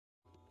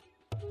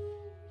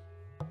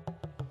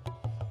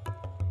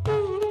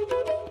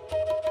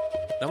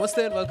Namaste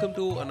and welcome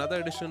to another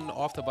edition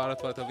of the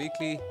Bharat Varta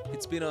Weekly.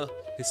 It's been a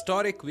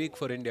historic week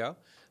for India.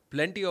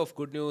 Plenty of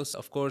good news.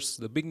 Of course,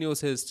 the big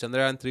news is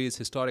Chandrayaan 3's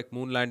historic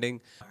moon landing.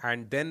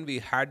 And then we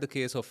had the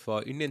case of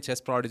Indian chess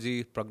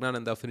prodigy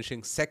Pragnananda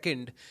finishing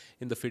second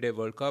in the FIDE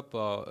World Cup.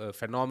 A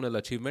phenomenal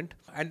achievement.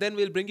 And then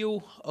we'll bring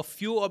you a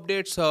few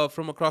updates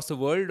from across the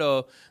world.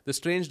 The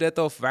strange death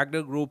of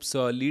Wagner Group's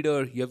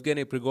leader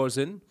Yevgeny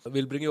Prigozhin.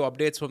 We'll bring you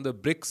updates from the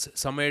BRICS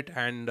summit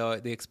and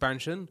the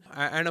expansion.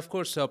 And of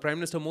course, Prime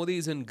Minister Modi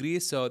is in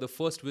Greece, the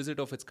first visit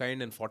of its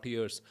kind in 40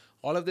 years.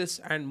 All of this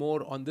and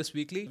more on this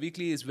weekly.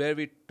 Weekly is where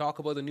we talk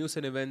about the news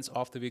and events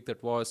of the week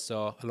that was,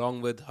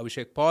 along with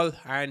Abhishek Paul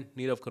and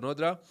Nirav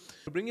Kanodra,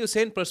 to bring you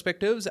sane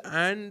perspectives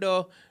and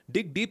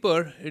dig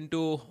deeper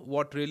into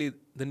what really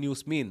the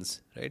news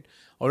means. Right?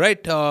 All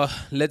right,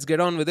 let's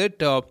get on with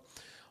it. On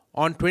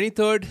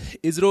 23rd,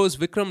 ISRO's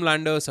Vikram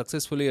lander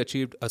successfully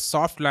achieved a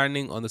soft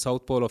landing on the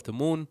south pole of the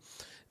moon.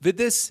 With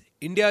this,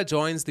 India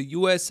joins the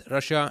US,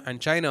 Russia,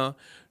 and China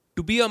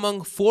to be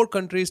among 4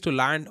 countries to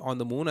land on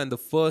the moon and the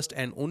first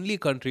and only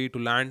country to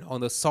land on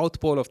the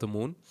south pole of the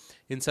moon.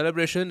 In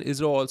celebration,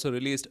 ISRO also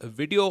released a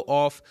video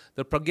of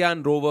the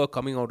Pragyan rover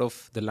coming out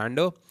of the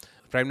lander.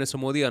 Prime Minister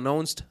Modi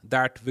announced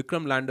that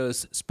Vikram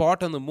lander's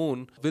spot on the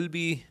moon will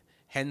be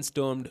hence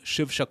termed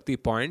Shiv Shakti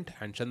Point,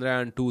 and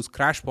Chandrayaan 2's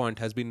crash point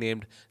has been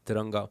named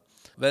Tiranga.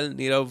 Well,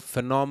 Nirav,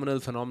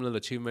 phenomenal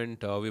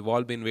achievement. We've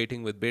all been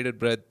waiting with bated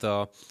breath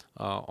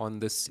on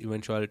this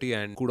eventuality,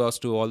 and kudos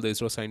to all the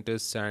ISRO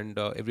scientists and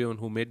everyone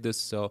who made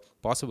this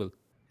possible.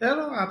 Yeah,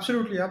 no,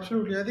 absolutely. I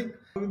think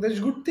there's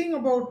a good thing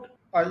about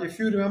if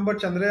you remember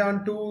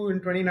Chandrayaan 2 in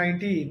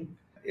 2019,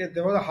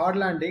 there was a hard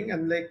landing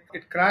and like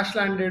it crash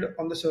landed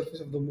on the surface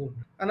of the moon.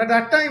 And at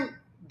that time,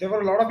 there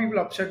were a lot of people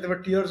upset. There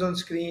were tears on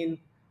screen,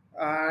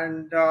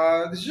 and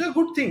this is a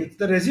good thing.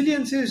 The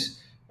resilience is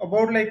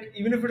about like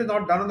even if it is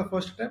not done on the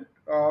first attempt,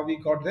 we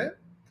got there.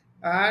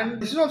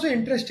 And this is also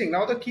interesting.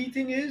 Now the key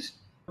thing is,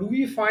 do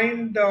we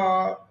find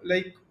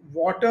like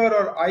water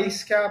or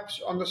ice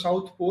caps on the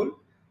south pole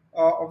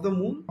of the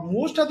moon?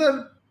 Most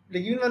other,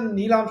 like even when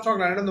Neil Armstrong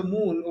landed on the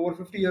moon over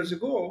 50 years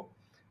ago,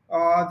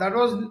 that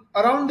was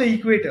around the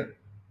equator,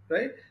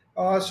 right?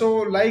 So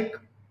like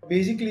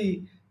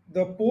basically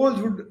the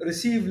poles would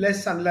receive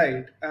less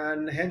sunlight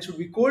and hence would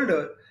be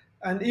colder.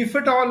 And if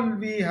at all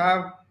we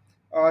have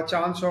a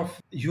chance of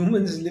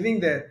humans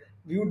living there,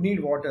 we would need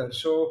water.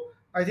 So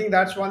I think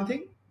that's one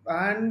thing.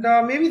 And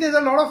maybe there's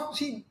a lot of,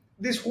 see,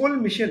 this whole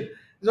mission,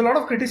 there's a lot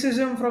of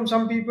criticism from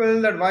some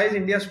people that why is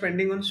India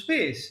spending on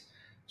space?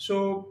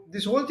 So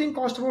this whole thing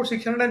cost about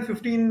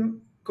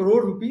 615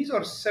 crore rupees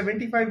or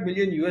 75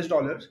 million US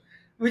dollars,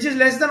 which is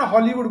less than a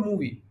Hollywood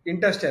movie,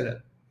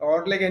 Interstellar,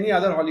 or like any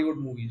other Hollywood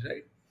movies,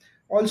 right?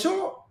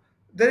 Also,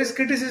 there is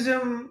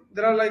criticism.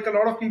 There are like a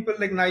lot of people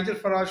like Nigel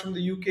Farage from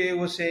the UK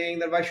was saying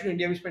that why should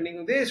India be spending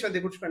on this when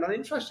they could spend on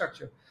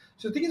infrastructure.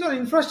 So the thing is on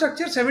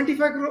infrastructure,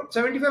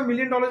 75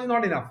 million dollars is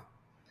not enough.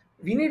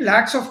 We need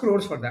lakhs of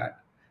crores for that.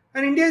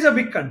 And India is a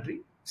big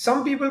country.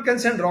 Some people can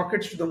send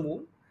rockets to the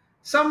moon.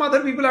 Some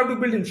other people have to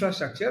build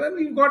infrastructure. And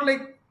we've got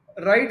like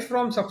right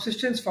from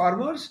subsistence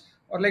farmers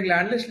or like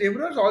landless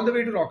laborers all the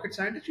way to rocket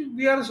scientists.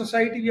 We are a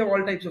society, we have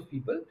all types of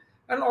people.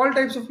 And all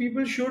types of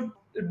people should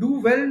do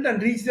well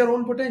and reach their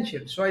own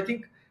potential. So I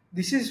think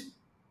this is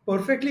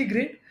perfectly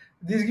great.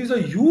 This gives a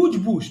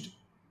huge boost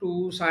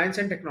to science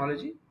and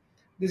technology.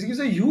 This gives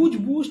a huge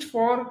boost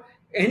for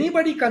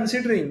anybody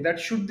considering that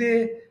should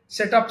they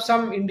set up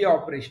some India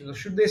operations or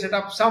should they set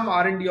up some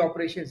R&D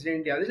operations in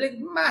India. There's like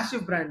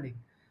massive branding.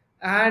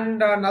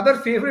 And another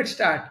favorite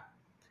stat,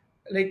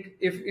 like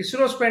if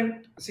ISRO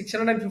spent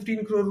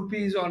 615 crore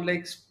rupees on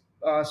like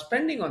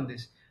spending on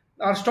this,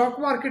 our stock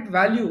market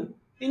value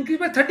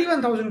increased by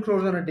 31,000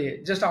 crores on a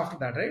day just after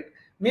that, right?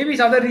 Maybe it's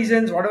other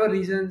reasons, whatever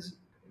reasons.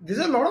 There's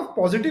a lot of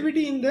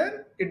positivity in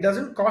there. It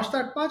doesn't cost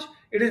that much.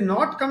 It is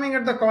not coming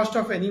at the cost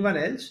of anyone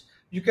else.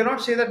 You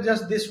cannot say that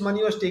just this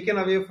money was taken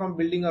away from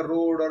building a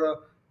road or a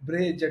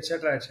bridge,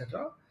 etc.,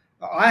 etc.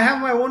 I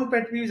have my own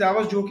pet peeves. I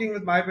was joking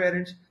with my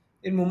parents.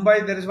 In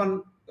Mumbai, there is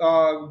one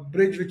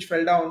bridge which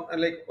fell down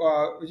and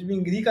which is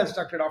being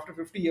reconstructed after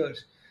 50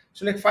 years.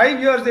 So like 5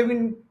 years they've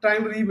been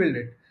trying to rebuild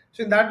it.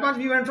 So in that much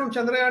we went from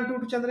Chandrayaan 2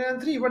 to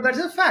Chandrayaan 3, but that's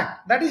a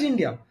fact. That is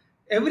India.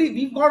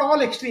 We've got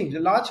all extremes. A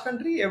large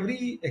country,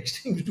 every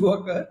extremes do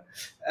occur,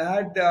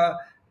 and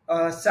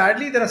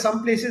sadly there are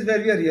some places where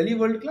we are really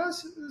world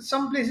class.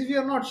 Some places we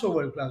are not so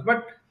world class.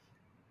 But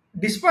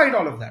despite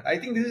all of that, I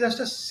think this is just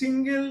a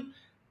single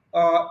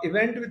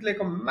event with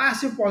like a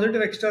massive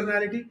positive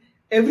externality.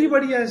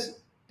 Everybody has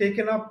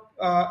taken up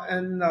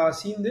and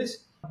seen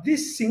this.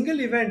 This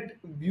single event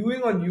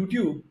viewing on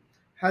YouTube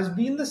has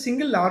been the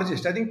single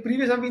largest. I think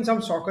previous have been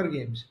some soccer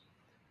games,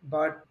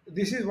 but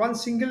this is one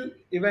single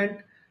event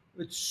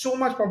with so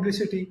much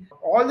publicity.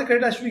 All the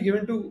credit has to be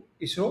given to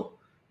ISRO,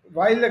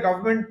 while the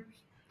government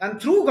and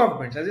through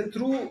governments, as in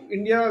through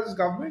India's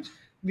governments,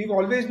 we've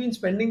always been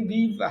spending.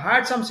 We've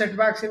had some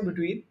setbacks in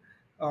between,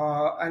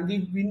 and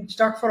we've been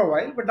stuck for a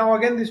while. But now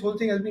again, this whole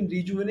thing has been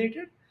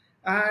rejuvenated,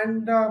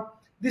 and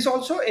this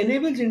also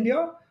enables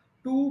India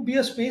to be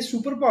a space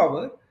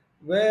superpower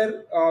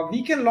where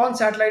we can launch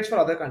satellites for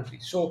other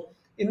countries. So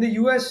in the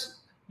US,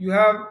 you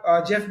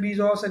have Jeff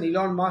Bezos and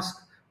Elon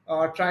Musk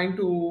trying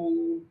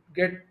to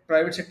get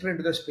private sector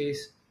into the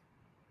space,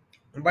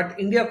 but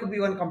India could be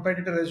one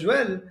competitor as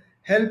well.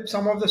 Help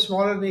some of the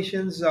smaller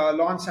nations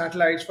launch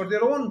satellites for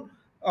their own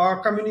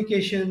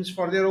communications,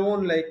 for their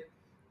own like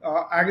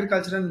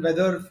agriculture and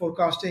weather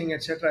forecasting,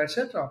 etc.,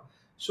 etc.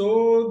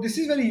 So this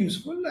is very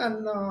useful,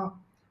 and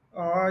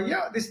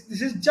yeah, this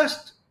is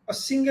just a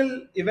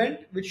single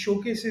event which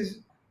showcases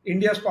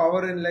India's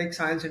power in like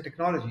science and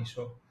technology.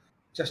 So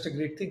just a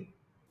great thing.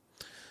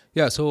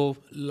 Yeah, so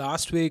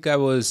last week I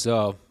was,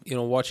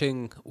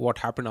 watching what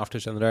happened after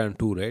Chandrayaan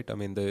 2, right? I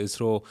mean, the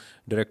ISRO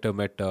director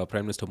met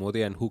Prime Minister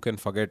Modi, and who can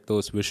forget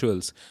those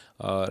visuals,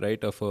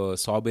 right, of a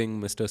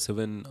sobbing Mr.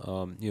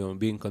 Sivan,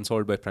 being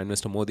consoled by Prime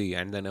Minister Modi.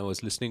 And then I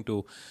was listening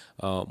to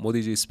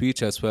Modi ji's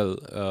speech as well,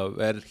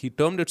 where he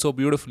termed it so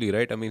beautifully,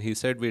 right? I mean, he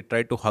said we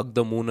tried to hug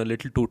the moon a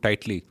little too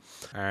tightly.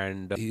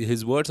 And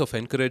his words of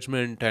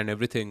encouragement and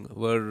everything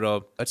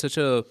were at such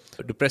a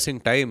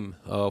depressing time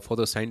for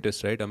the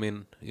scientists, right? I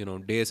mean,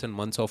 days and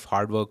months of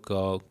hard work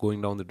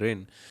going down the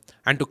drain,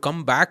 and to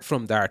come back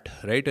from that,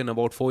 right, in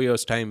about 4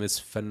 years time is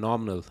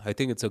phenomenal. I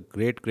think it's a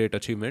great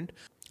achievement.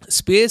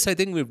 Space, I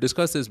think we've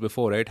discussed this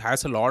before, right,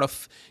 has a lot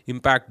of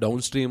impact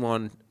downstream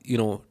on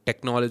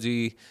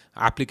technology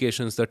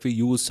applications that we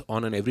use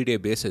on an everyday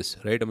basis,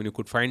 right? I mean, you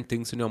could find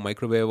things in your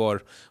microwave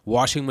or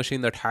washing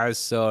machine that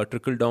has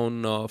trickled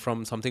down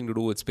from something to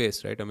do with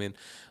space, right? I mean,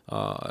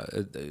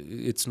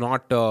 it's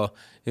not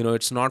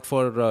it's not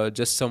for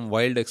just some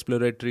wild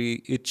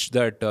exploratory itch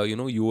that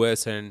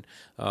US and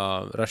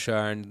Russia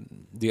and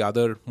the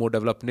other more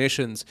developed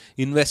nations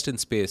invest in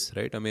space,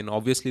 right? I mean,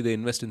 obviously they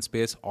invest in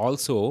space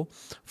also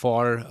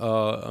for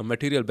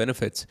material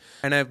benefits.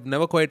 And I've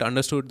never quite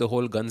understood the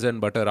whole guns and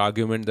butter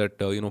argument that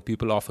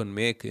people often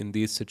make in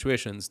these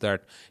situations,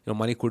 that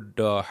money could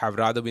have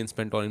rather been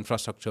spent on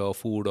infrastructure,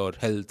 food, or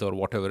health, or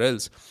whatever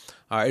else.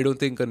 I don't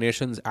think a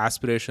nation's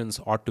aspirations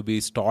ought to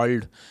be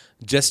stalled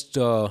just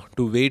to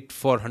wait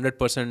for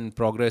 100%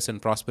 progress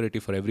and prosperity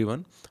for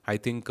everyone. I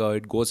think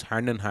it goes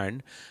hand in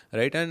hand,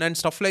 right? And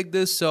stuff like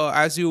this,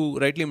 as you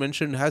rightly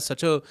mentioned, has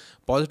such a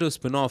positive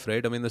spin off,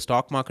 right? I mean, the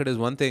stock market is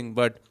one thing,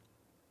 but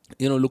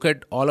look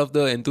at all of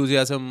the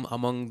enthusiasm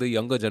among the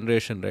younger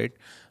generation, right?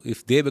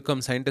 If they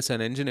become scientists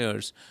and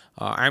engineers,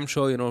 I'm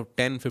sure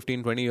 10,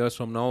 15, 20 years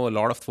from now, a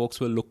lot of folks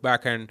will look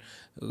back and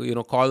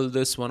call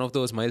this one of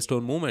those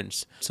milestone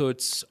moments. So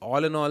it's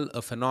all in all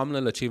a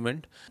phenomenal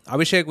achievement.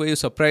 Abhishek, were you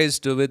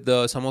surprised with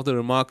some of the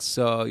remarks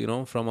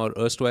from our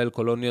erstwhile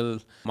colonial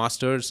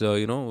masters,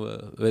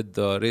 with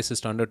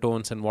racist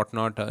undertones and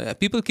whatnot?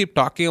 People keep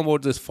talking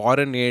about this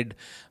foreign aid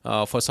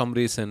for some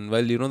reason.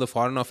 Well, the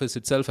Foreign Office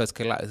itself has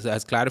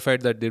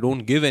clarified that they don't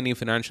give any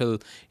financial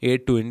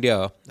aid to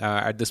India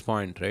at this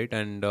point, right?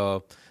 And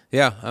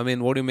yeah, I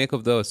mean, what do you make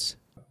of those?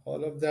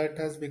 All of that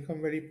has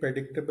become very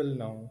predictable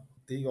now.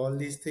 All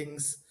these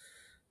things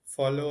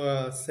follow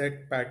a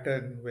set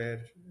pattern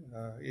where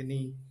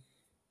any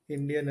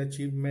Indian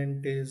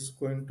achievement is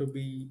going to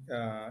be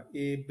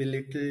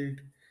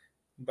belittled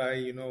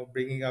by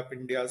bringing up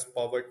India's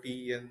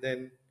poverty, and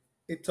then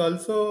it's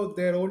also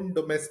their own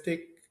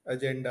domestic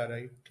agenda,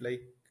 right?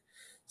 Like,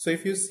 so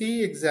if you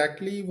see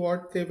exactly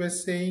what they were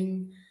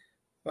saying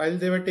while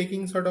they were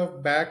taking sort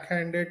of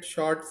backhanded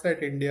shots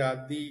at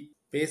India, the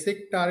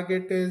basic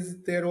target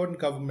is their own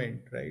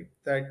government, right?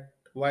 That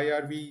why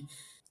are we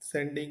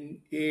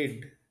sending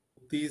aid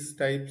these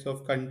types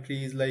of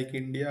countries like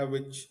India,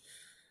 which,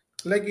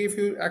 like, if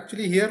you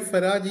actually hear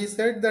Faraj, he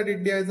said that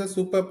India is a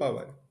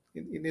superpower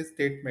in his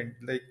statement,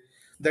 like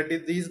that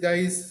if these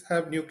guys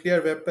have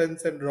nuclear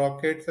weapons and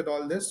rockets and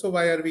all this, so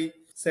why are we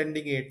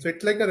sending aid? So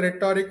it's like a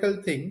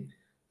rhetorical thing.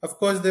 Of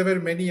course, there were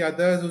many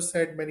others who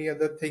said many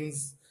other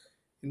things,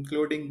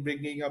 including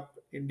bringing up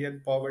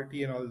Indian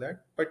poverty and all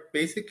that. But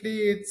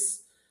basically,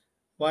 it's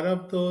one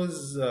of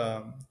those,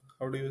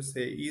 how do you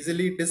say,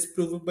 easily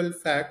disprovable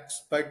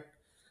facts, but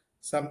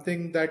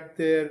something that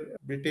their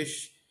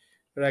British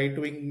right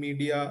wing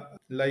media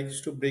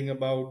likes to bring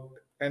about.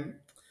 And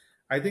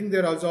I think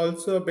there is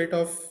also a bit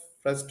of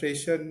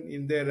frustration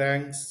in their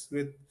ranks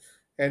with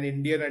an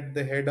Indian at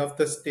the head of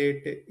the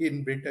state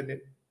in Britain,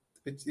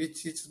 which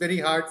it's very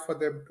hard for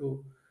them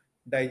to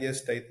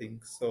digest, I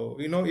think. So,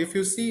 if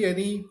you see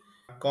any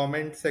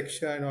comment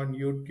section on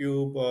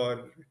YouTube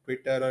or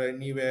Twitter or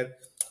anywhere,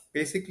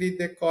 basically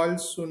they call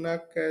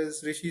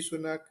Rishi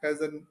Sunak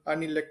as an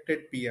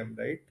unelected PM,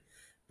 right?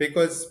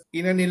 Because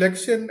in an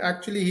election,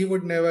 actually, he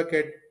would never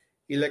get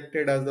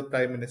elected as the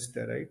prime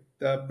minister, right?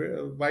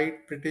 The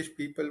white British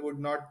people would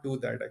not do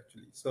that,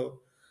 actually.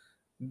 So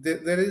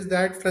there is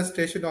that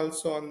frustration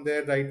also on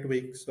their right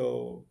wing.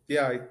 So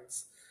yeah,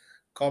 it's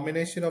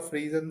combination of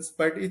reasons,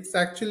 but it's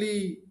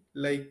actually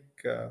like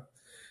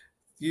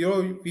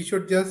we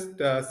should just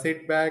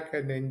sit back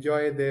and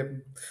enjoy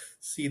them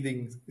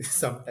seething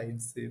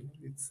sometimes.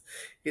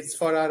 It's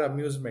for our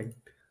amusement.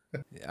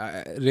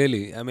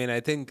 Really, I mean, I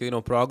think,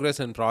 progress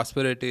and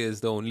prosperity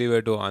is the only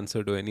way to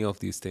answer to any of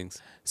these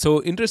things.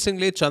 So,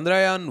 interestingly,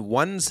 Chandrayaan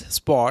 1's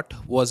spot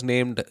was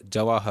named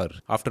Jawahar,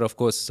 after, of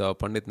course,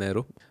 Pandit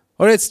Nehru.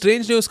 All right,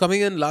 strange news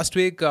coming in last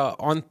week.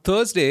 On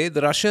Thursday,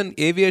 the Russian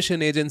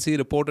aviation agency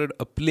reported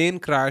a plane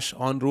crash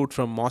en route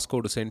from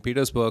Moscow to St.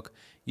 Petersburg.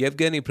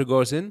 Yevgeny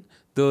Prigozhin,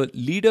 the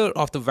leader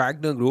of the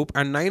Wagner group,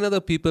 and 9 other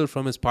people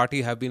from his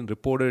party have been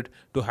reported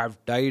to have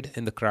died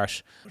in the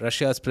crash.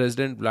 Russia's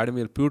President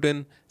Vladimir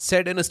Putin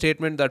said in a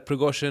statement that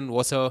Prigozhin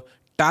was a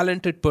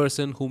talented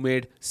person who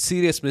made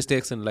serious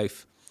mistakes in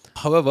life.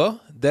 However,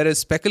 there is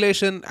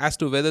speculation as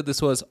to whether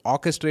this was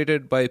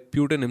orchestrated by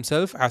Putin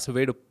himself as a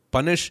way to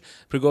punish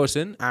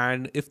Prigozhin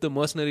and if the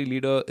mercenary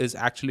leader is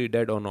actually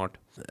dead or not.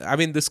 I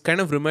mean, this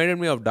kind of reminded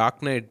me of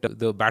Dark Knight,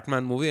 the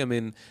Batman movie. I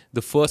mean,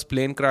 the first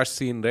plane crash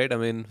scene, right? I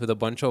mean, with a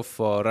bunch of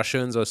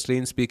Russians or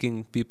strange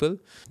speaking people.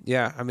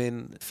 Yeah, I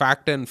mean,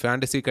 fact and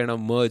fantasy kind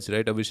of merge,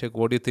 right? Abhishek,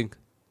 what do you think?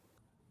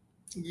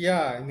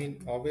 Yeah, I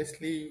mean,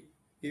 obviously,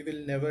 we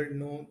will never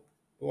know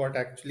what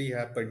actually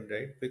happened,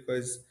 right?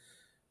 Because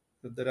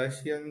the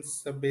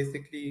Russians have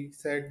basically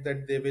said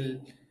that they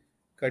will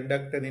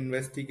conduct an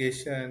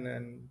investigation,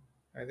 and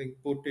I think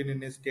Putin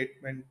in his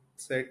statement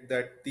said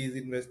that these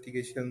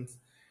investigations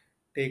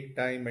take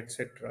time,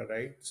 etc.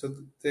 Right? So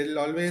there'll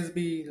always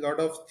be a lot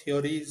of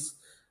theories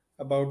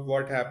about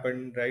what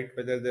happened, right?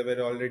 Whether there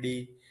were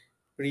already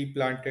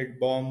pre-planted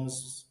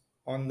bombs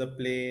on the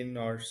plane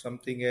or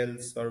something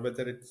else, or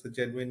whether it's a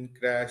genuine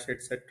crash,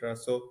 etc.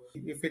 So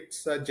if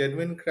it's a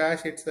genuine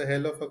crash, it's a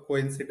hell of a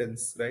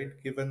coincidence, right?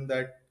 Given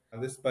that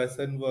this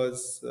person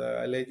was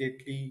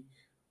allegedly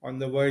on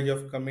the verge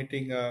of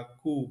committing a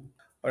coup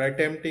or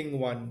attempting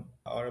one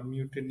or a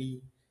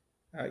mutiny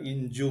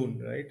in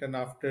June, right? And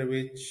after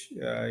which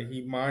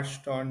he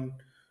marched on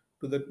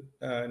to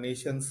the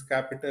nation's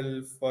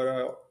capital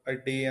for a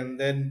day, and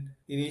then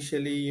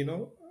initially,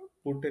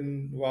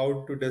 Putin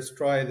vowed to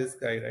destroy this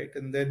guy, right?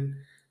 And then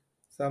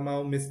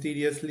somehow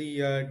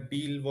mysteriously a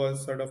deal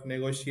was sort of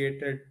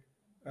negotiated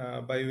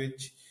by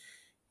which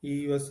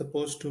he was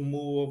supposed to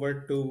move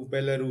over to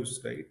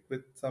Belarus, right,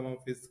 with some of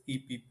his key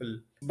people.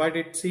 But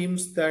it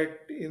seems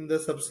that in the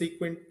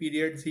subsequent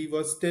periods, he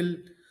was still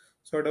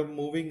sort of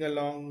moving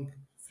along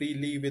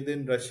freely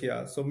within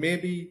Russia. So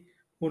maybe,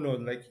 who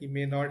knows, like he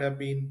may not have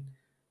been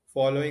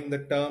following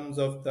the terms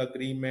of the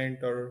agreement,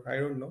 or I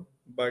don't know.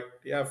 But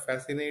yeah,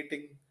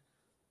 fascinating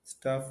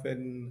stuff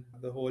in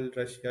the whole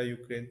Russia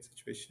Ukraine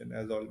situation,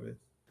 as always.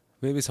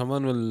 Maybe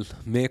someone will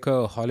make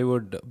a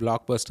Hollywood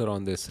blockbuster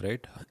on this,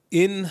 right?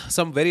 In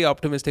some very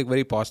optimistic,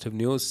 very positive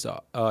news,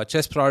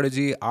 chess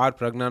prodigy R.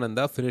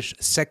 Pragnananda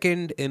finished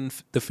second in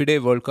the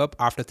FIDE World Cup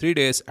after 3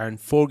 days and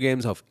 4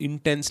 games of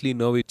intensely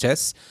nervy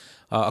chess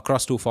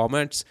across 2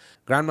 formats.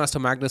 Grandmaster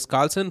Magnus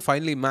Carlsen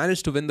finally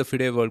managed to win the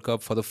FIDE World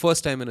Cup for the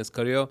first time in his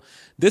career.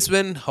 This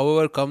win,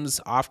 however, comes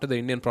after the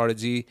Indian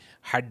prodigy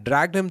had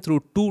dragged him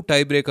through 2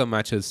 tiebreaker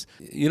matches.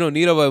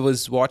 Nirav, I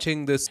was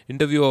watching this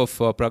interview of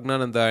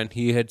Pragnananda, and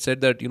he had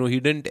said that, he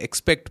didn't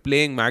expect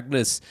playing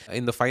Magnus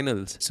in the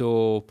finals.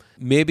 So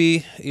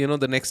maybe,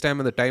 the next time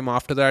and the time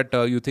after that,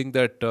 you think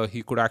that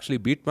he could actually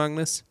beat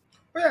Magnus?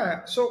 But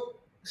yeah, so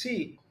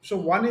see, so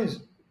one is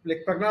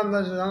like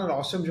Pragnananda has done an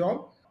awesome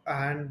job,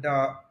 and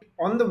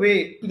on the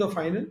way to the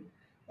final,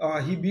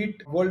 he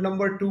beat world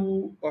number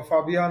two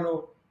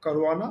Fabiano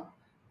Caruana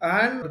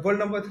and world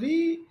number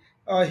three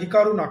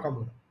Hikaru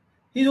Nakamura.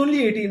 He's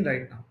only 18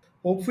 right now.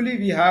 Hopefully,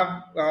 we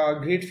have a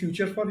great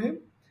future for him.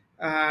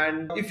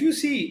 And if you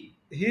see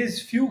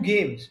his few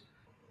games,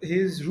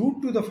 his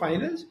route to the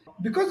finals,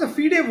 because the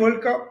FIDE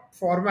World Cup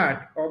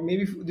format, or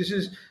maybe this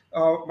is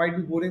might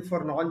be boring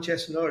for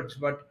non-chess nerds,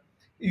 but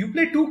you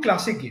play 2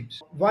 classic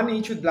games, one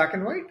each with black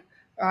and white,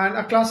 and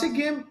a classic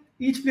game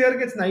each player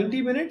gets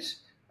 90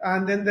 minutes,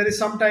 and then there is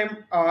some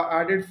time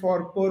added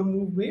for per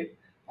move made.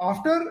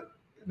 After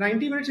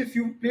 90 minutes, if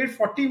you played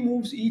 40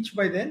 moves each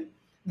by then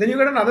you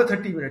get another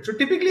 30 minutes. So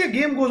typically a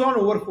game goes on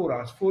over 4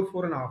 hours,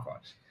 4.5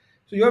 hours.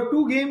 So you have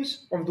 2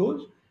 games of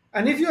those,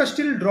 and if you are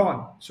still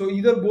drawn, so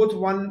either both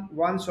won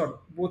once or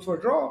both were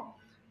draw,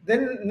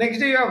 then next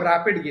day you have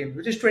rapid game,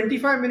 which is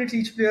 25 minutes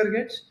each player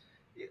gets.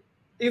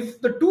 If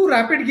the 2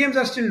 rapid games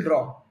are still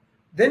draw,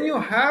 then you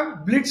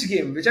have blitz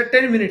game, which are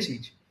 10 minutes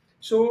each.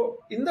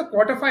 So in the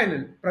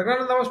quarterfinal,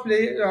 Pragnananda was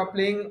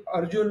playing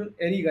Arjun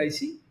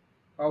Erigaisi,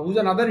 who's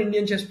another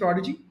Indian chess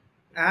prodigy,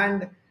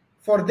 and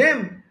for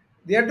them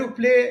they had to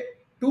play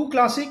 2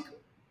 classic,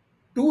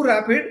 2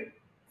 rapid,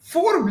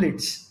 4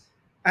 blitz.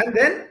 And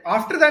then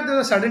after that, there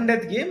was a sudden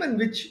death game in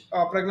which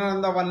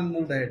Pragnananda won and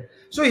moved ahead.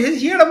 So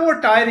he had a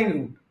more tiring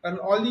route. And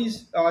all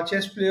these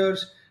chess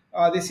players,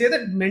 they say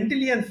that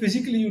mentally and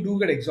physically you do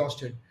get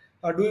exhausted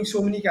doing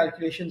so many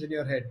calculations in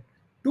your head.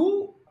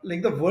 Two,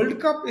 like the World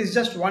Cup is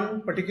just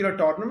one particular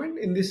tournament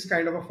in this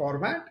kind of a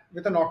format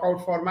with a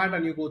knockout format,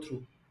 and you go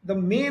through. The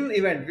main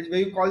event, which where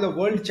you call the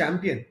world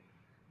champion,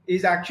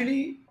 is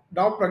actually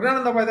now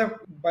Pragnananda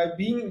by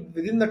being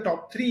within the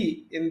top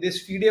three in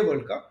this FIDE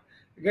World Cup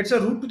gets a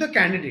route to the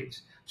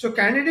candidates. So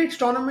candidates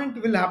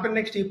tournament will happen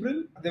next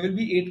April. There will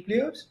be 8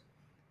 players,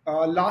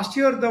 Last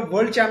year, the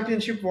World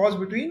Championship was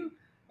between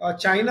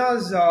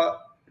China's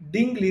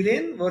Ding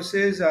Liren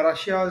versus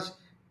Russia's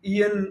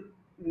Ian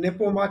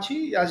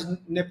Nepomachi, as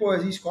Nepo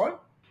as he's called.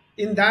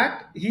 In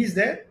that, he's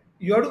there.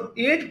 You have to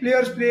eight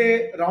players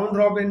play round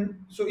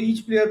robin, so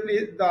each player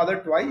plays the other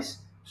twice.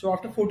 So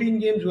after 14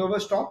 games, whoever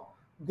stop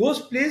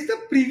goes plays the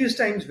previous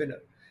time's winner.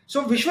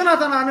 So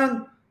Vishwanathan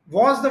Anand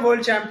was the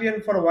world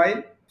champion for a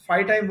while,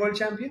 five-time world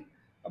champion.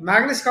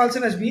 Magnus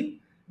Carlsen has been.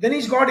 Then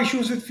he's got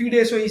issues with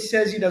FIDE, so he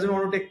says he doesn't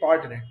want to take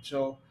part in it.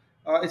 So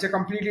it's a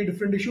completely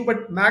different issue.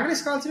 But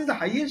Magnus Carlsen is the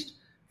highest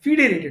FIDE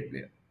rated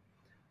player.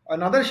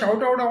 Another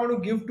shout out I want to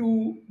give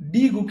to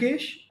D.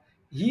 Gukesh.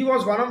 He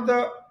was one of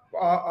the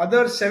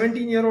other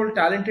 17-year-old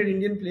talented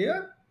Indian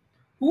player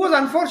who was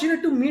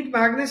unfortunate to meet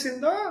Magnus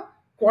in the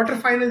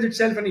quarterfinals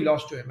itself and he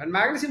lost to him. And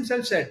Magnus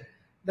himself said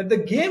that the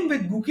game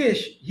with Gukesh,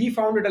 he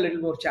found it a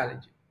little more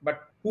challenging.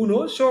 But who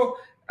knows? So,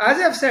 as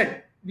I've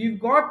said, we've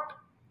got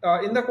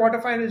in the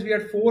quarterfinals, we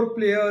had four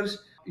players.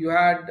 You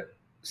had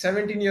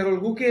 17-year-old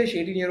Gukesh,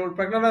 18-year-old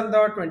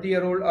Pragnananda,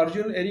 20-year-old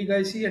Arjun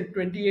Erigaisi, and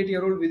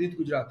 28-year-old Vidit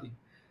Gujarati.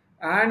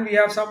 And we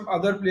have some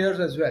other players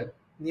as well.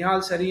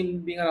 Nihal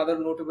Sareen being another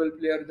notable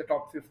player in the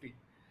top 50.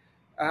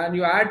 And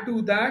you add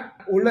to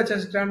that older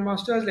chess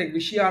grandmasters like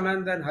Vishy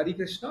Anand and Hari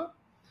Krishna.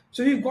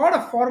 So we've got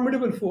a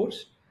formidable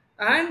force.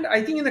 And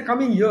I think in the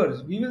coming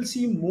years, we will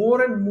see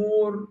more and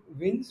more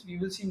wins. We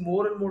will see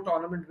more and more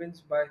tournament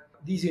wins by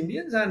these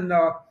Indians. And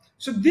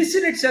so this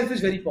in itself is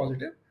very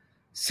positive.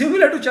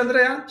 Similar to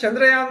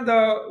Chandrayaan,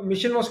 the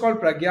mission was called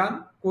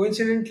Pragyan.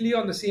 Coincidentally,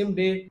 on the same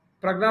day,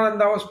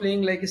 Pragnananda was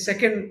playing like his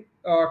second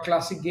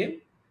classic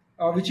game,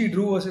 which he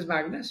drew versus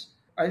Magnus.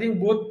 I think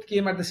both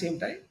came at the same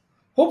time.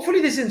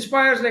 Hopefully, this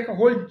inspires like a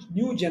whole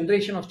new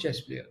generation of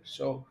chess players.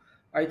 So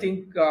I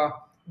think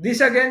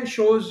this again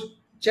shows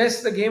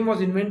chess. The game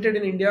was invented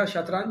in India,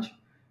 Shatranj,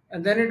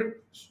 and then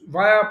it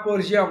via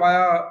Persia,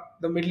 via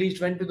the Middle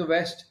East, went to the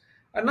West,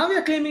 and now we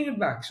are claiming it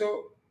back.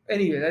 So,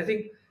 anyways, I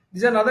think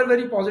this is another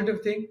very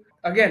positive thing.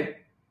 Again,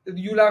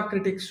 you'll have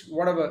critics,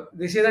 whatever.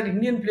 They say that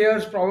Indian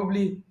players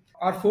probably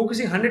are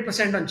focusing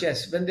 100% on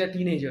chess when they're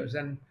teenagers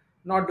and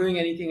not doing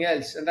anything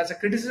else. And that's a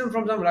criticism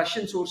from some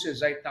Russian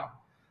sources right now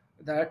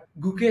that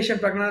Gukesh and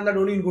Pragnananda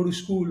don't even go to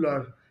school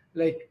or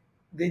like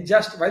they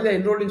just, while they're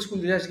enrolled in school,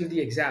 they just give the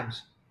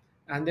exams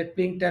and they're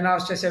playing 10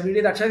 hours chess every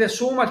day. That's why they're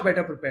so much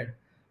better prepared.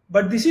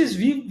 But this is,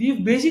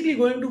 we've basically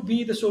going to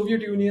be the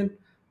Soviet Union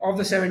of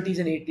the 70s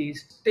and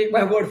 80s. Take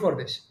my word for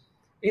this.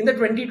 In the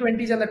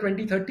 2020s and the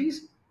 2030s,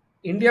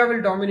 India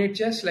will dominate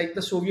chess like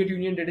the Soviet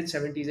Union did in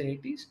 70s and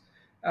 80s.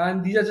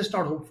 And these are just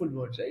not hopeful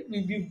words, right?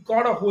 We've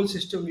got a whole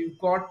system. We've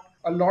got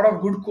a lot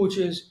of good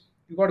coaches.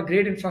 We've got a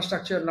great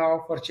infrastructure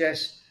now for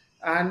chess.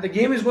 And the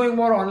game is going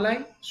more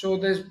online. So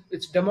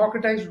it's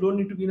democratized. You don't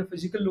need to be in a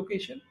physical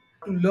location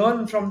to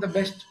learn from the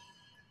best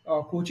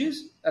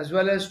coaches as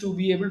well as to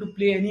be able to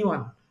play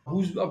anyone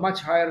who's a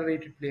much higher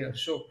rated player.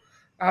 So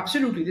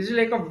absolutely, this is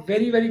like a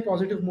very, very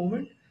positive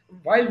moment.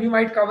 While we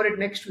might cover it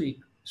next week.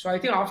 So I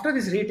think after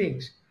these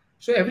ratings,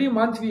 so every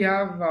month we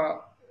have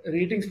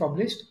ratings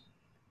published.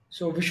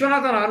 So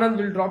Vishwanathan Anand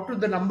will drop to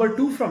the number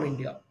 2 from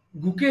India.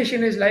 Gukesh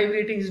in his live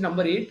ratings is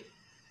number 8.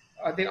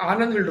 I think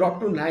Anand will drop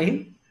to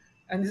 9.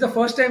 And this is the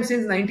first time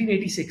since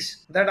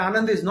 1986 that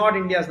Anand is not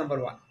India's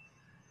number 1.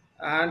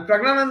 And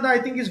Pragnananda, I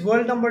think, is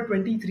world number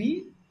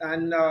 23.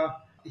 And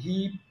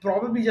he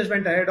probably just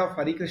went ahead of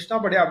Hari Krishna.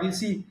 But yeah, we'll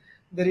see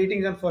the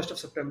ratings on 1st of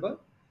September.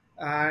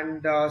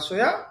 And so,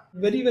 yeah,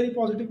 very, very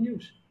positive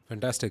news.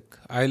 Fantastic.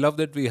 I love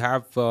that we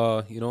have,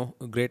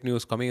 great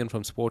news coming in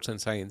from sports and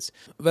science.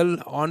 Well,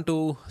 on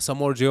to some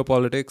more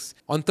geopolitics.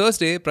 On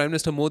Thursday, Prime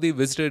Minister Modi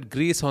visited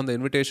Greece on the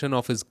invitation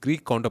of his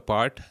Greek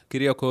counterpart,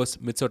 Kyriakos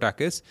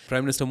Mitsotakis.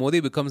 Prime Minister Modi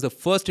becomes the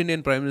first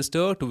Indian Prime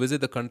Minister to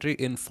visit the country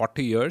in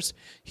 40 years.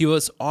 He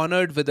was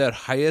honored with their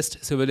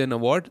highest civilian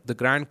award, the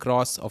Grand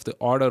Cross of the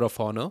Order of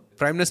Honor.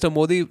 Prime Minister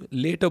Modi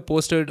later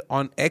posted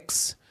on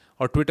X,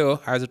 or Twitter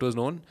as it was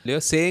known,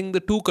 saying the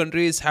two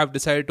countries have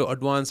decided to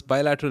advance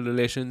bilateral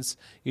relations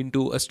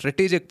into a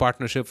strategic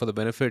partnership for the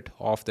benefit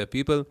of their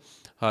people.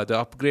 The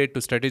upgrade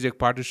to strategic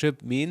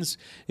partnership means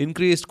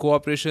increased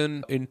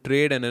cooperation in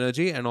trade and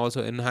energy and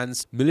also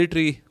enhanced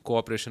military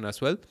cooperation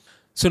as well.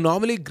 So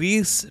normally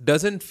Greece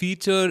doesn't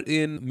feature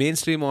in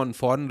mainstream on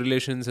foreign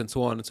relations and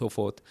so on and so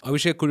forth.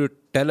 Abhishek, could you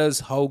tell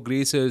us how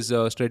Greece is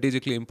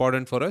strategically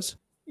important for us?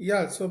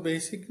 Yeah, so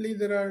basically,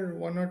 there are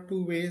one or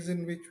two ways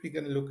in which we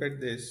can look at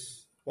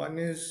this. One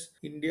is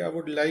India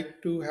would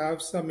like to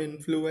have some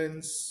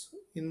influence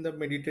in the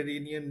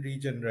Mediterranean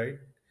region, right?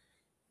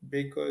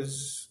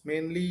 Because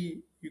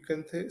mainly you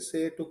can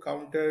say to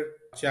counter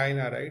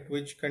China, right,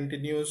 which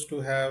continues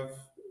to have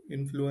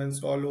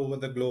influence all over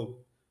the globe.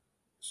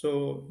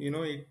 So,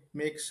 it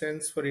makes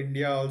sense for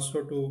India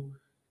also to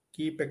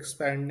keep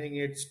expanding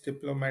its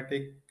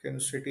diplomatic and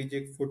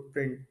strategic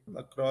footprint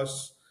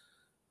across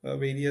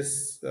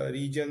various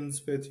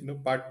regions with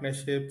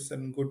partnerships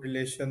and good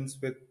relations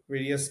with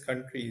various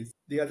countries.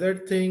 The other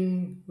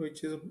thing,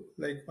 which is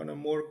like on a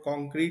more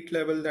concrete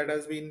level that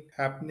has been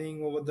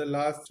happening over the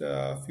last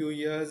few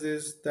years,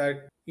 is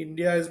that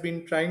India has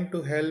been trying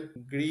to help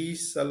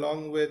Greece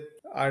along with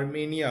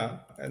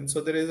Armenia. And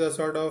so there is a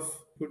sort of,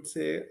 could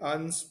say,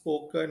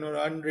 unspoken or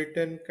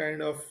unwritten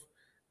kind of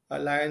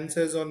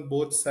alliances on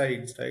both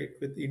sides, right?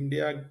 With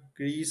India,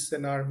 Greece,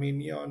 and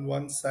Armenia on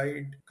one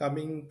side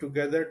coming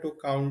together to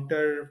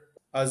counter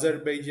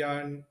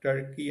Azerbaijan,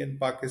 Turkey, and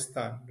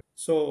Pakistan.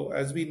 So,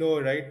 as we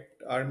know, right,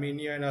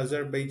 Armenia and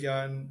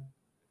Azerbaijan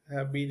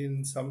have been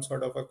in some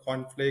sort of a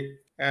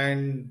conflict,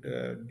 and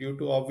due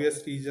to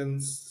obvious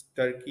reasons,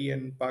 Turkey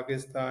and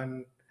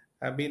Pakistan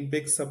have been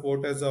big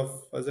supporters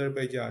of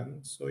Azerbaijan.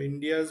 So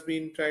India has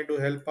been trying to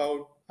help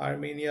out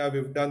Armenia.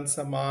 We've done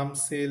some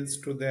arms sales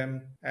to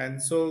them,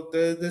 and so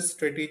there's this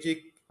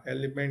strategic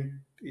element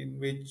in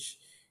which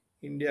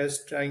India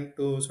is trying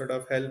to sort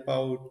of help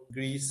out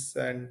Greece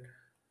and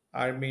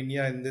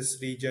Armenia in this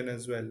region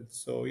as well.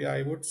 So yeah,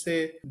 I would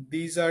say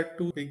these are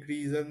two big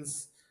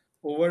reasons.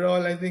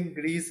 Overall, I think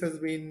Greece has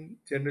been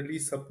generally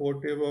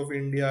supportive of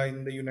India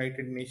in the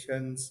United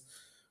Nations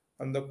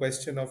on the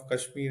question of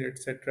Kashmir,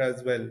 etc.,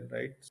 as well,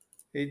 right?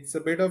 It's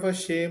a bit of a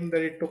shame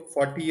that it took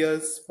 40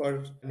 years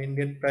for an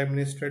Indian Prime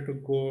Minister to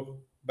go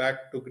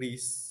back to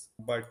Greece,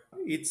 but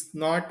it's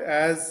not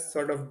as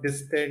sort of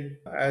distant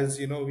as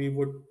we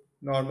would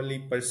normally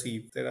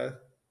perceive. There are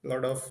a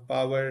lot of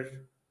power,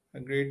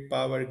 great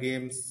power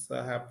games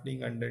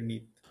happening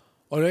underneath.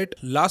 All right.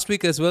 Last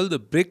week as well, the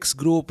BRICS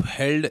group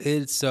held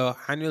its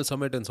annual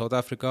summit in South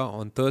Africa.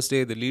 On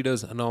Thursday, the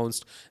leaders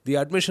announced the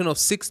admission of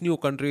 6 new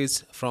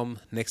countries from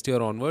next year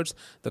onwards.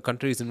 The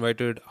countries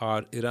invited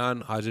are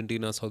Iran,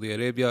 Argentina, Saudi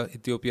Arabia,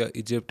 Ethiopia,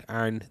 Egypt,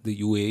 and the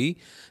UAE.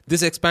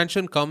 This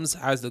expansion comes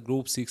as the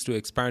group seeks to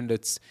expand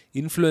its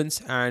influence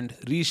and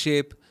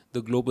reshape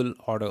the global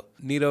order.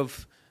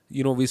 Nirav,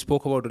 we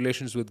spoke about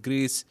relations with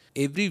Greece.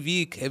 Every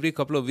week, every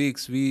couple of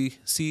weeks, we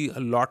see a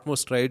lot more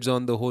strides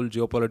on the whole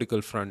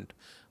geopolitical front,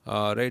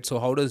 right? So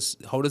how does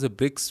the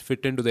BRICS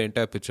fit into the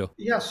entire picture?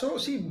 Yeah, so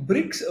see,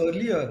 BRICS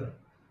earlier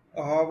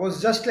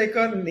was just like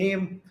a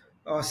name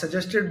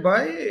suggested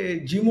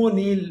by Jim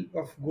O'Neill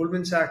of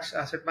Goldman Sachs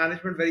Asset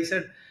Management, where he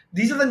said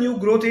these are the new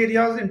growth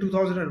areas in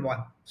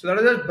 2001. So that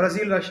was just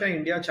Brazil, Russia,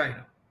 India,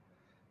 China.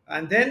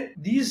 And then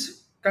these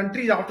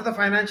countries, after the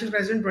financial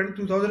crisis in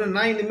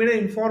 2009, they made an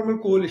informal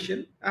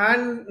coalition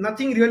and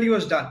nothing really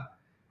was done.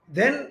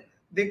 Then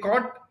they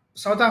got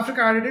South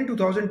Africa added in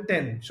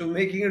 2010, so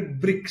making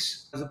it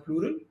BRICS as a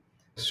plural.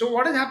 So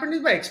what has happened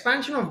is by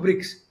expansion of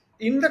BRICS,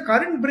 in the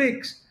current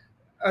BRICS,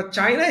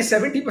 China is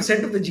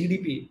 70% of the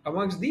GDP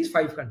amongst these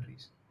 5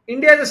 countries.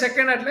 India is the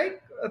second at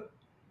like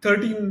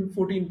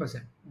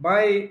 13-14%.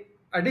 By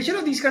addition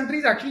of these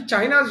countries, actually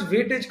China's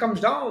weightage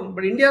comes down,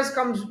 but India's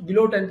comes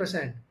below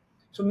 10%.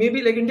 So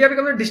maybe like India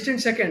becomes a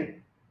distant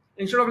second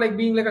instead of like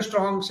being like a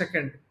strong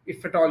second,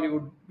 if at all you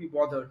would be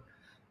bothered.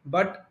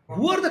 But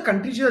who are the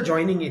countries you are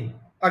joining in?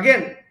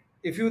 Again,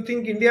 if you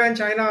think India and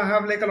China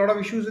have like a lot of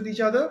issues with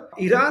each other,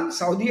 Iran,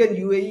 Saudi, and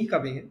UAE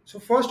coming in. So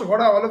first, what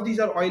are all of these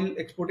are oil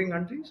exporting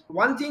countries?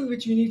 One thing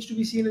which needs to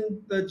be seen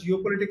in the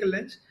geopolitical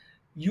lens,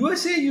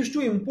 USA used to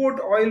import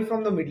oil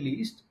from the Middle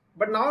East,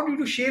 but now due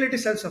to shale, it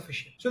is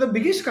self-sufficient. So the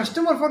biggest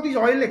customer for these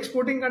oil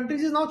exporting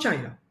countries is now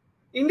China.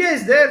 India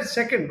is there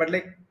second, but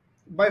like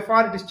by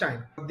far it is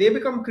China. They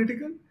become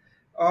critical.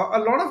 A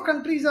lot of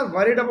countries are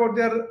worried about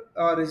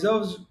their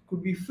reserves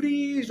could be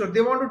freezed or they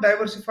want to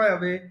diversify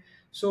away.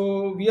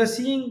 So we are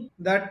seeing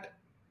that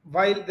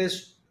while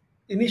there's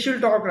initial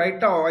talk right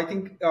now, I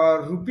think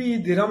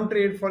rupee dirham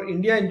trade for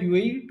India and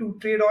UAE to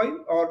trade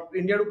oil or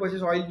India to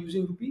purchase oil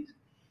using rupees.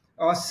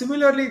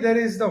 Similarly, there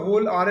is the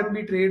whole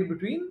RMB trade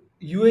between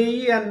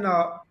UAE and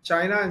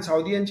China and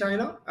Saudi and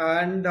China,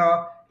 and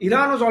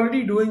Iran was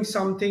already doing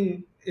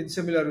something in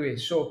similar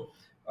ways. So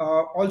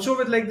also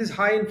with like this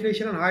high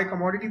inflation and high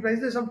commodity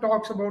prices, there's some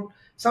talks about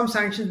some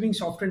sanctions being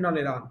softened on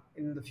Iran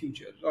in the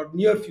future or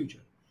near future.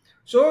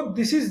 So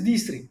this is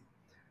these three.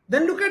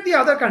 Then look at the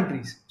other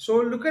countries. So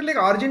look at like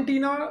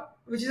Argentina,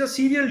 which is a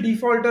serial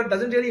defaulter,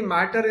 doesn't really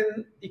matter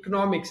in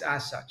economics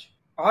as such.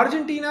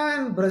 Argentina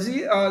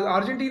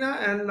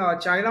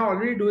and China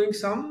already doing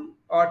some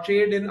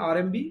trade in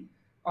RMB.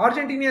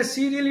 Argentina has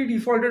serially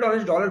defaulted on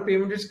its dollar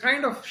payment. It's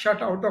kind of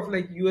shut out of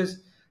like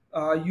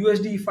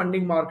USD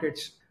funding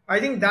markets. I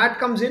think that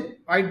comes in.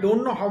 I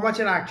don't know how much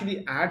it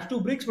actually adds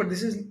to BRICS, but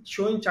this is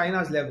showing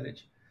China's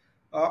leverage.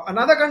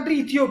 Another country,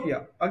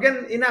 Ethiopia.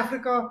 Again, in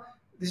Africa,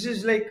 this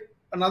is like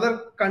another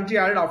country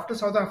added after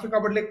South Africa,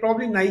 but like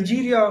probably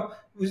Nigeria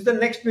is the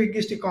next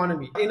biggest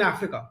economy in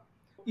Africa.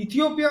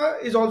 Ethiopia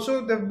is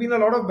also, there have been a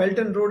lot of Belt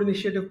and Road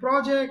Initiative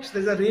projects.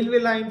 There's a railway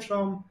line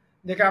from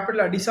the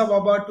capital Addis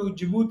Ababa to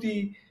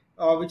Djibouti,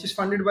 which is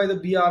funded by the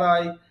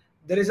BRI.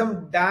 There is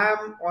some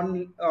dam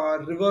on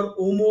River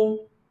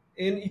Omo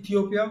in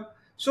Ethiopia.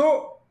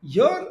 So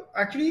here,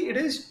 actually, it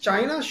is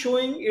China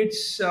showing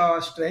its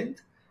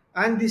strength.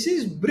 And this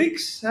is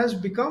BRICS has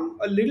become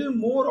a little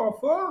more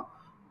of a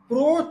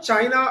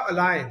pro-China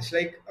alliance.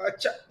 Like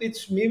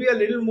it's maybe a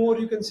little more,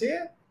 you can say,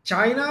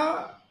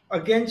 China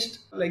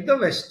against like the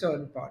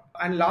Western part.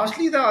 And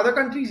lastly, the other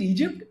countries,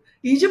 Egypt.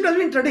 Egypt has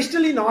been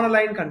traditionally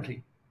non-aligned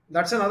country.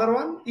 That's another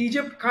one.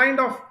 Egypt kind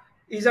of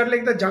is at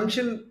like the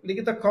junction, like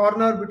at the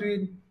corner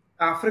between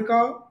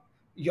Africa,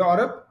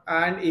 Europe,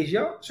 and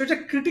Asia. So it's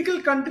a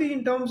critical country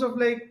in terms of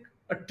like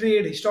a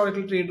trade,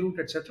 historical trade route,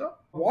 etc.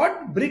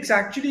 What BRICS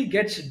actually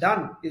gets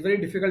done is very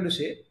difficult to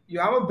say. You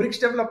have a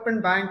BRICS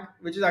Development Bank,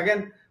 which is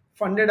again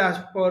funded as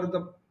per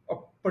the a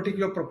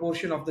particular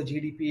proportion of the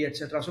GDP,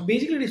 etc. So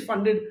basically, it is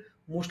funded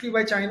mostly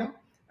by China,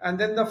 and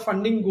then the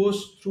funding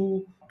goes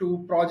through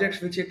to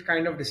projects which it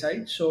kind of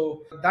decides.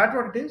 So that's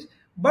what it is.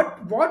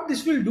 But what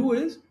this will do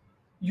is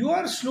you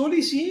are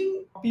slowly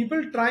seeing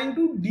people trying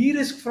to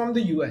de-risk from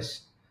the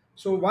US.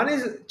 So one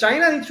is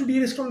China needs to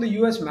de-risk from the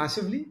US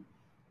massively,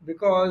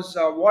 because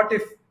what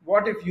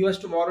if US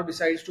tomorrow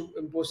decides to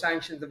impose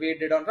sanctions the way it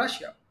did on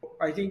Russia?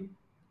 I think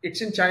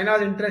it's in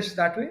China's interest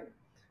that way.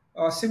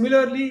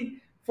 Similarly,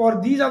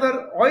 for these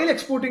other oil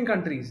exporting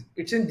countries,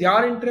 it's in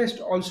their interest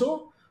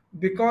also,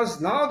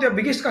 because now their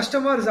biggest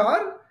customers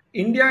are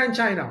India and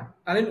China.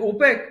 And in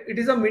OPEC, it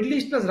is the Middle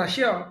East plus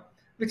Russia,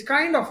 which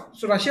kind of,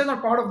 so Russia is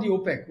not part of the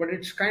OPEC, but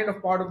it's kind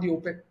of part of the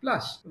OPEC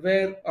plus,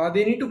 where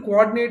they need to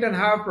coordinate and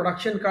have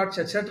production cuts,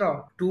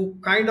 etc., to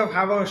kind of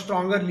have a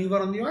stronger lever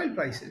on the oil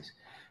prices.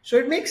 So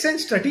it makes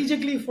sense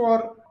strategically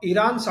for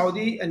Iran,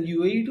 Saudi, and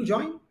UAE to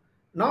join.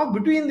 Now,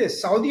 between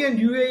this, Saudi and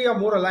UAE are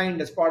more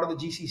aligned as part of the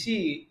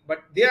GCC, but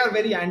they are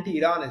very anti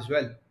Iran as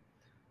well.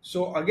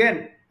 So,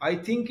 again, I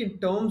think in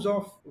terms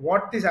of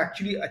what this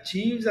actually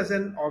achieves as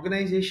an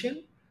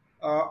organization,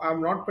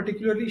 I'm not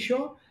particularly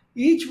sure.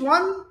 Each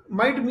one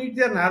might meet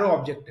their narrow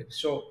objectives.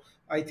 So,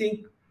 I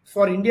think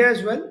for India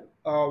as well,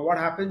 what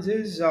happens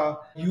is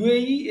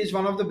UAE is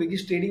one of the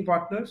biggest trading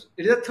partners.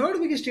 It is the third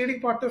biggest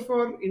trading partner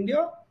for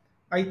India,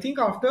 I think,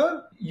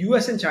 after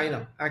US and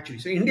China, actually.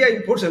 So, India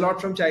imports a lot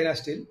from China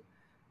still,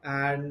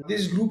 and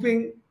this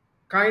grouping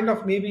kind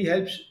of maybe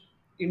helps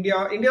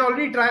India. India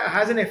already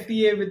has an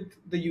FTA with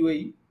the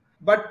UAE,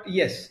 but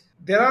yes,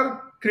 there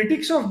are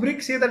critics of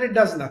BRICS say that it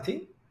does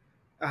nothing,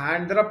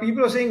 and there are people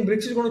who are saying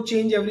BRICS is going to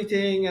change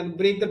everything and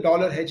break the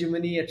dollar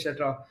hegemony,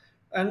 etc.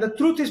 And the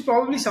truth is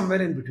probably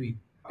somewhere in between.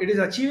 It is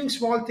achieving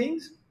small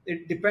things.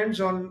 It depends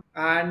on,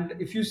 and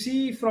if you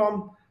see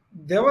from,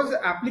 there was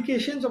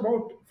applications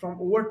about from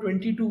over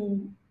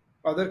 22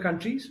 other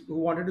countries who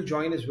wanted to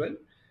join as well.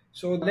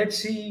 So let's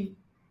see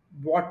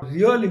what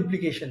real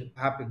implication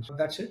happens.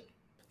 That's it.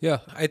 Yeah,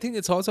 I think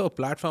it's also a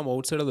platform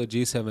outside of the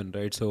G7,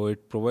 right? So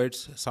it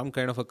provides some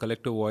kind of a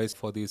collective voice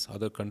for these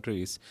other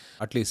countries,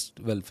 at least,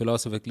 well,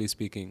 philosophically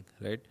speaking,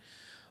 right?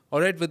 All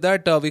right, with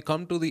that, we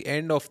come to the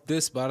end of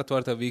this Bharat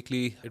Varta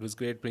Weekly. It was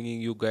great bringing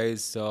you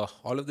guys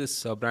all of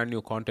this brand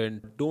new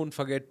content. Don't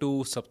forget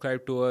to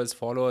subscribe to us,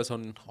 follow us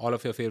on all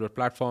of your favorite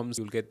platforms.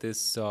 You'll get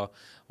this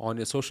on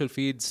your social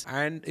feeds.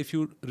 And if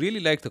you really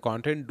like the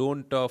content,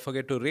 don't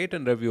forget to rate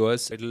and review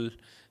us. It'll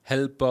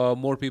help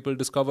more people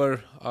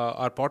discover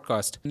our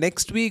podcast.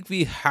 Next week,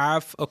 we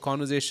have a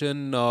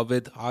conversation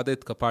with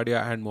Adit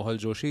Kapadia and Mohal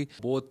Joshi,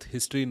 both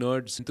history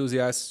nerds,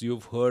 enthusiasts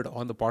you've heard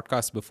on the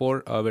podcast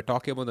before. We're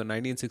talking about the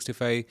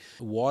 1965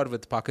 war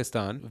with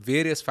Pakistan,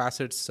 various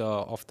facets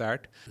of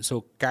that.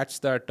 So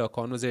catch that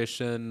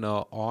conversation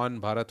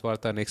on Bharat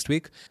Varta next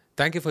week.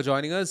 Thank you for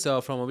joining us.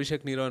 From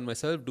Abhishek, Neera and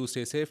myself, do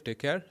stay safe, take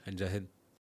care, and Jai Hind.